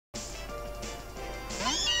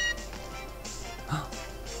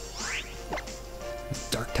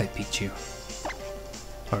Pichu.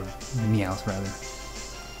 Or Meowth, rather.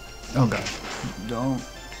 Oh god. Don't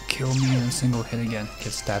kill me in a single hit again.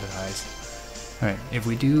 Get statized. Alright, if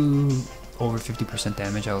we do over 50%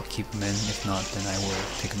 damage, I will keep him in. If not, then I will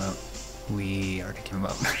take him out. We already came him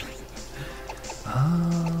out.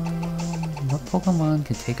 What Pokemon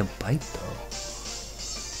can take a bite though?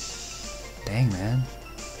 Dang, man.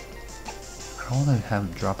 I don't want to have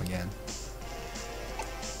him drop again.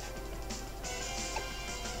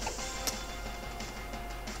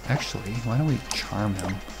 Actually, why don't we charm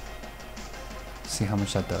him? See how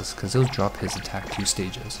much that does, because it'll drop his attack 2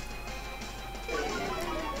 stages.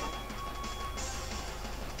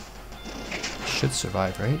 Should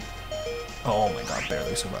survive, right? Oh my god,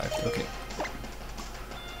 barely survived. Okay.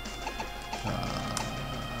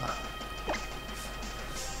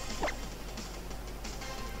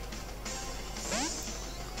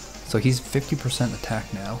 So he's 50%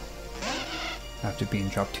 attack now, after being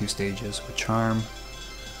dropped 2 stages with charm.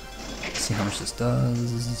 See how much this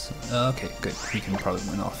does. Okay, good. We can probably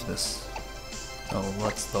win off this. Oh,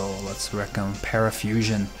 let's wreck him.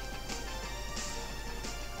 Parafusion.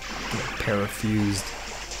 Get parafused.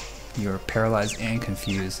 You're paralyzed and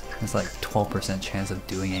confused. It's like 12% chance of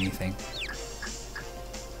doing anything.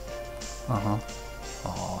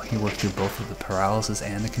 Oh, he worked through both of the paralysis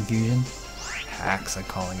and the confusion. Hacks, I'm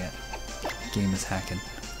calling it. Game is hacking.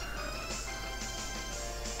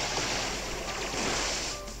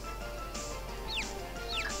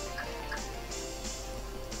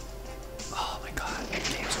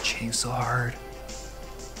 So hard.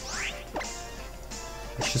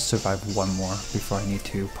 I should survive one more before I need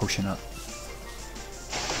to potion up.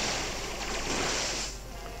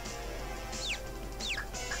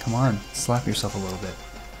 Come on, slap yourself a little bit.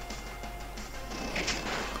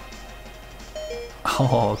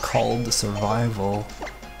 Oh, called the survival.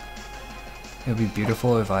 It would be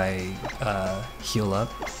beautiful if I heal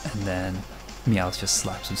up and then Meowth just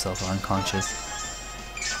slaps himself unconscious.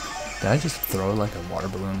 Did I just throw like a water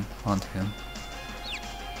balloon onto him?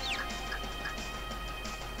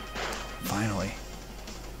 Finally.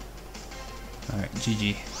 Alright,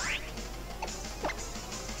 GG.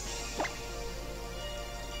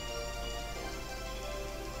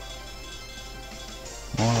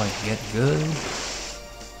 More like get good.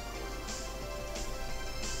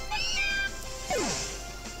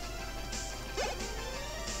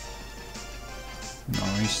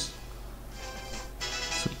 Nice.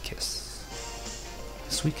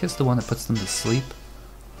 Sweet Kiss the one that puts them to sleep?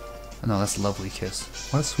 Oh, no, that's Lovely Kiss.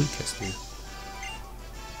 What does Sweet Kiss do?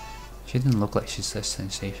 She didn't look like she's so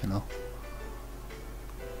sensational.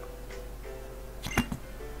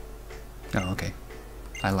 Oh, okay.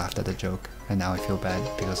 I laughed at the joke, and now I feel bad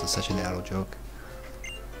because it's such an adult joke.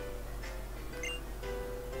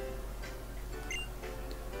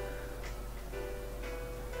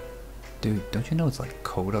 Dude, don't you know it's like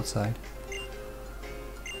cold outside?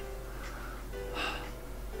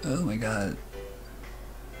 Oh my god.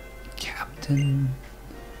 Captain.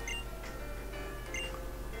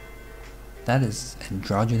 That is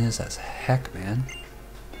androgynous as heck, man.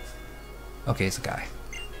 Okay, it's a guy.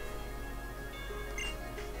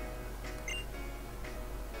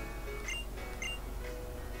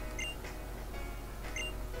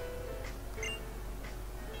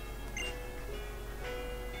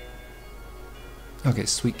 Okay,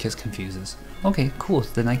 Sweet Kiss confuses. Okay, cool.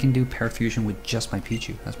 Then I can do Parafusion with just my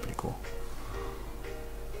Pichu. That's pretty cool.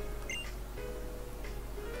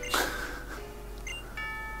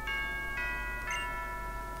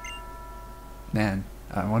 Man,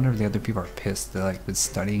 I wonder if the other people are pissed. They're like been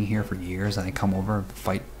studying here for years and I come over,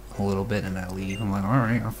 fight a little bit, and I leave. I'm like,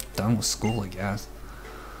 alright, I'm done with school, I guess.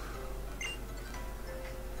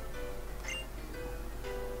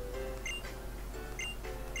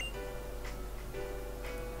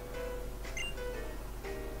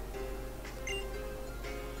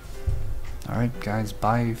 Alright guys,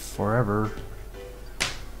 bye forever.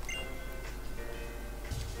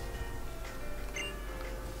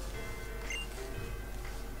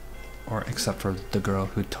 Or except for the girl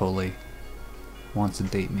who totally wants to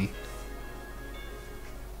date me.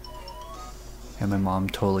 And my mom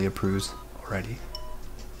totally approves already.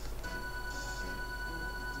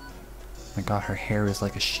 My god, her hair is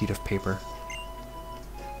like a sheet of paper.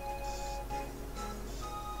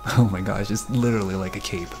 Oh my gosh, it's literally like a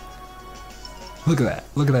cape. Look at that.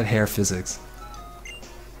 Look at that hair physics.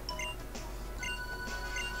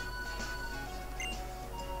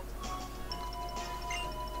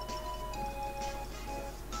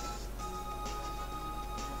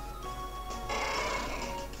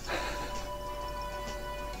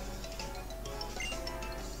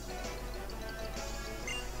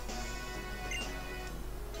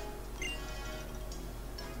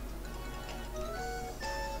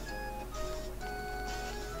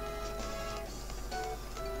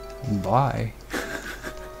 Bye.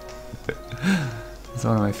 It's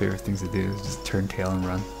one of my favorite things to do, is just turn tail and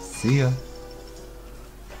run. See ya.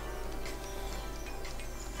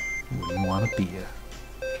 Wouldn't wanna be ya.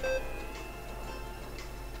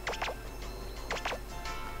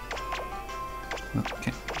 Oh,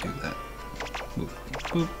 can't do that. Boop,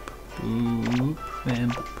 boop, boop,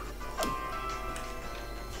 and boop.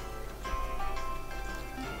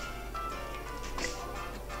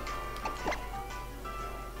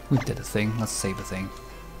 We did a thing, let's save a thing.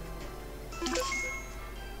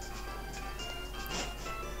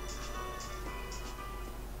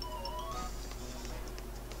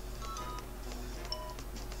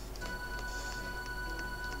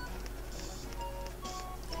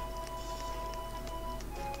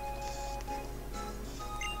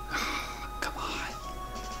 Come on.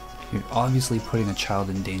 You're obviously putting a child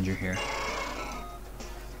in danger here.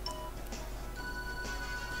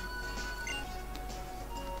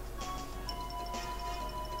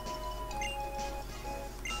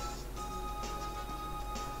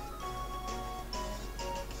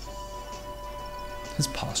 His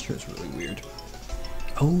posture is really weird.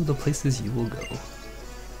 Oh, the places you will go. It's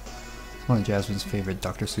one of Jasmine's favorite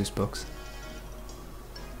Dr. Seuss books.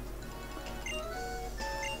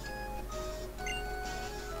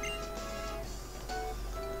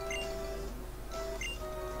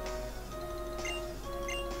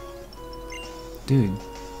 Dude,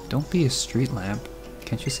 don't be a street lamp.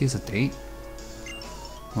 Can't you see it's a date?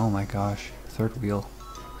 Oh my gosh, third wheel.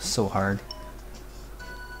 So hard.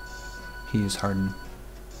 He is hardened.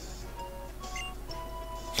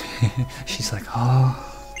 She's like, oh.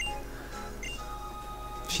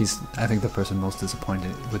 I think the person most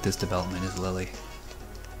disappointed with this development is Lily.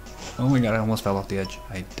 Oh my god, I almost fell off the edge.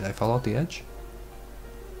 Did I fall off the edge?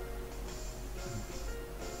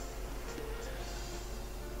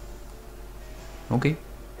 Okay.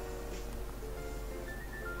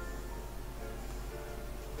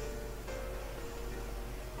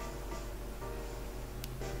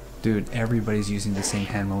 Dude, everybody's using the same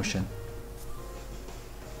hand motion.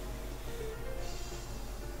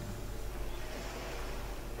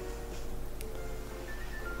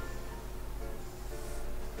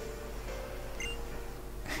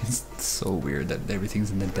 It's so weird that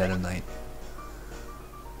everything's in the dead of night.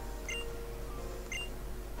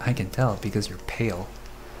 I can tell because you're pale.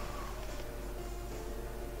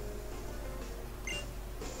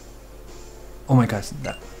 Oh my gosh,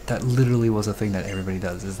 that literally was a thing that everybody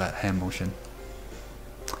does, is that hand motion.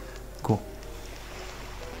 Cool.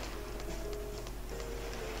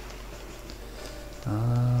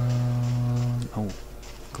 Oh,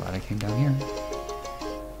 glad I came down here.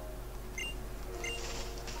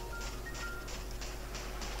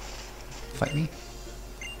 Fight me.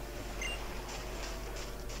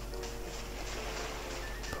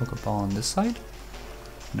 Pokeball on this side?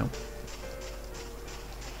 Nope.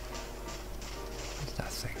 What's that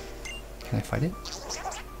thing? Can I fight it?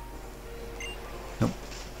 Nope.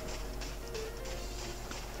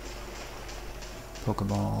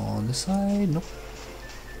 Pokeball on this side? Nope.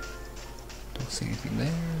 Don't see anything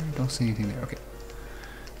there. Don't see anything there. Okay.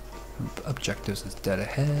 Objectives is dead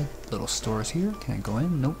ahead. Little stores here. Can I go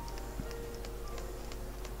in? Nope.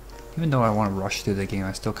 Even though I want to rush through the game,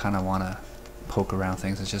 I still kind of want to poke around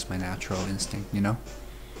things. It's just my natural instinct, you know?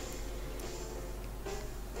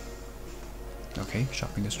 Okay,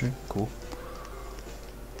 shopping district, cool.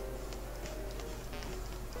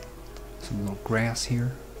 Some little grass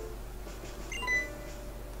here.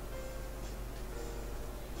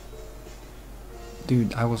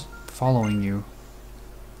 Dude, I was following you.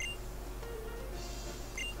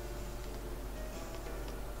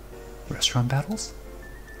 Restaurant battles?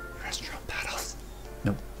 Restaurant battles.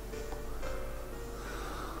 Nope.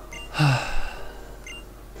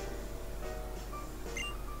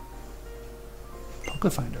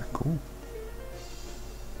 Poke Finder, cool.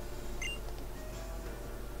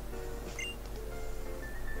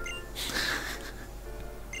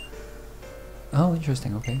 Oh,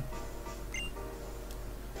 interesting, okay.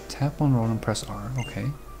 Tap on roll and press R, okay.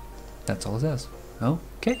 That's all it says.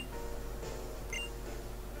 Okay.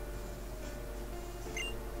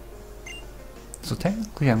 So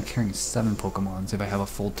technically I'm carrying 7 Pokemons if I have a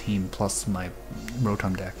full team plus my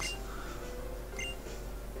Rotom Dex.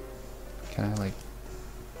 Can I like...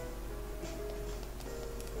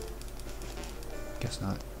 Guess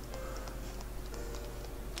not.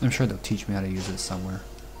 I'm sure they'll teach me how to use it somewhere.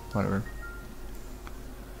 Whatever.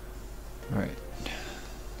 Alright.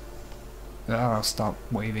 Oh, stop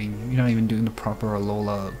waving. You're not even doing the proper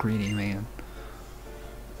Alola greeting, man.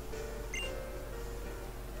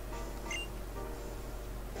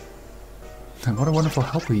 What a wonderful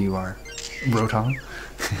helper you are, Rotom.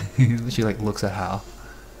 She like looks at Hal.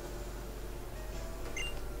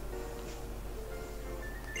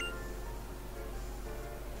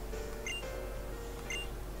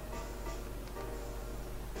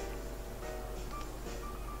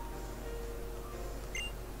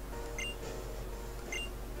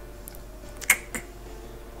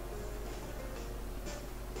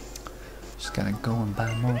 Just gotta go and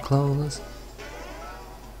buy more clothes.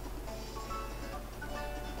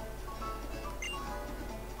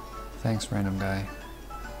 Thanks, random guy.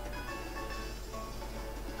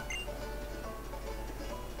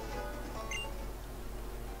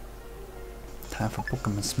 Time for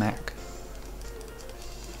Pokemon Smack.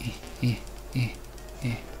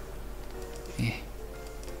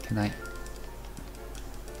 Can I?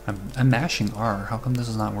 I'm mashing R. How come this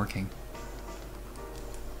is not working?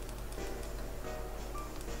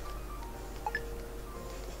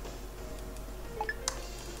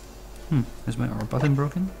 Is my R button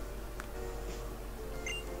broken?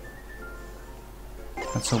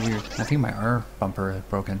 That's so weird. I think my R bumper is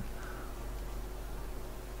broken.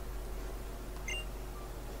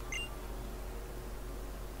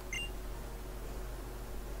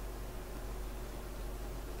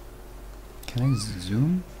 Can I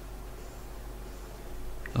zoom?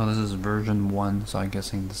 Oh, this is version 1, so I'm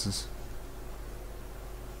guessing this is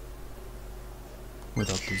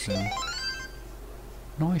without the zoom.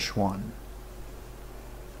 Nice one.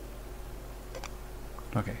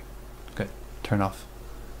 Okay, good. Turn off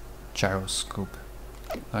gyroscope.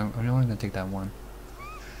 I'm only gonna take that one.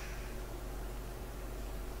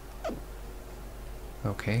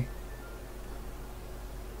 Okay.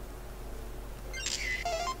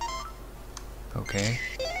 Okay.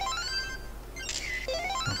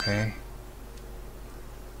 Okay.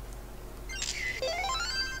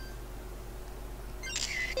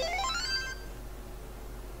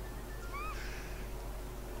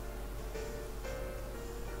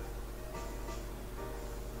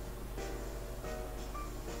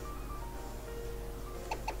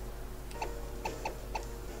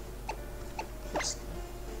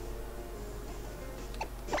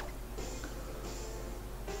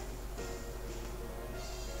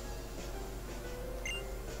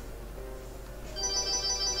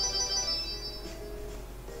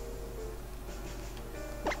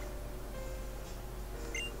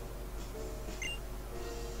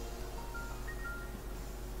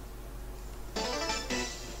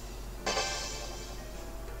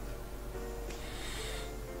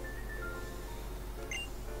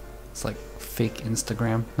 It's like fake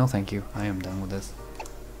Instagram. No thank you. I am done with this.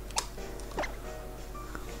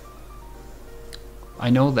 I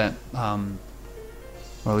know that, or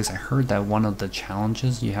at least I heard that one of the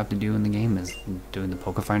challenges you have to do in the game is doing the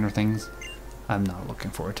Pokefinder things. I'm not looking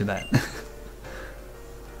forward to that.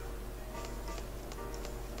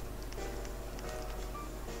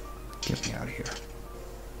 Get me out of here.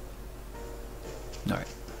 Alright.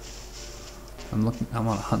 I'm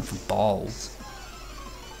on a hunt for balls.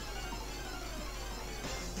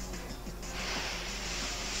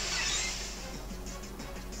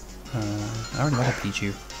 I already got a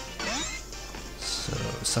Pichu, so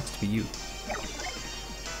it sucks to be you.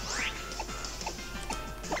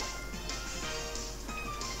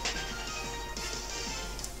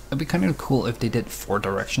 It'd be kind of cool if they did 4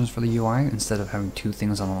 directions for the UI instead of having 2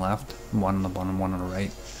 things on the left, 1 on the bottom, 1 on the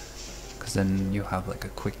right. Because then you'll have like a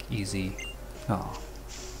quick, easy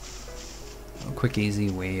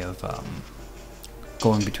way of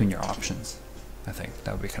going between your options. I think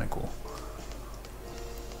that would be kind of cool.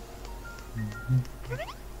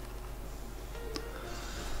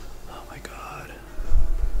 Oh my god.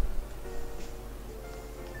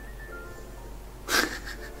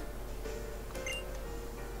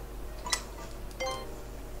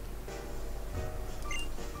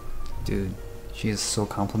 Dude, she is so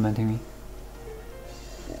complimenting me.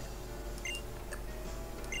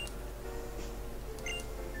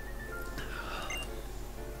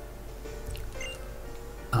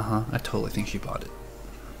 I totally think she bought it.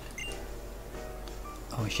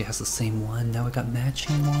 Oh, she has the same one. Now we got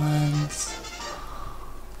matching ones.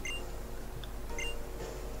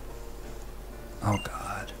 Oh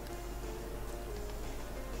god.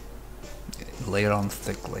 Lay it on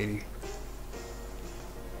thick, lady.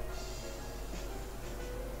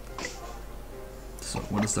 So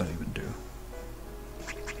what does that even do?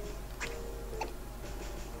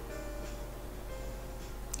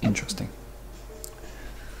 Interesting.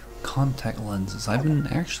 Contact lenses. I've been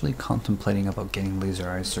actually contemplating about getting laser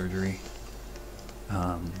eye surgery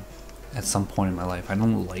at some point in my life. I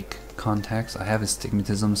don't like contacts. I have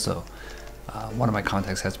astigmatism, so One of my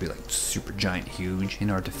contacts has to be like super giant huge in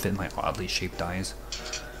order to fit my oddly shaped eyes.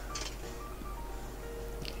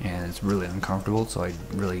 And it's really uncomfortable, so I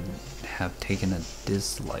really have taken a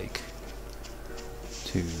dislike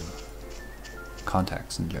to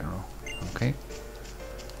contacts in general. Okay?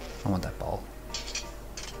 I want that ball.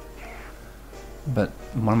 But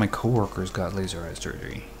one of my coworkers got laser eye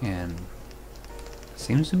surgery and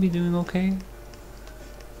seems to be doing okay.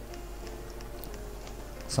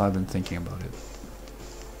 So I've been thinking about it.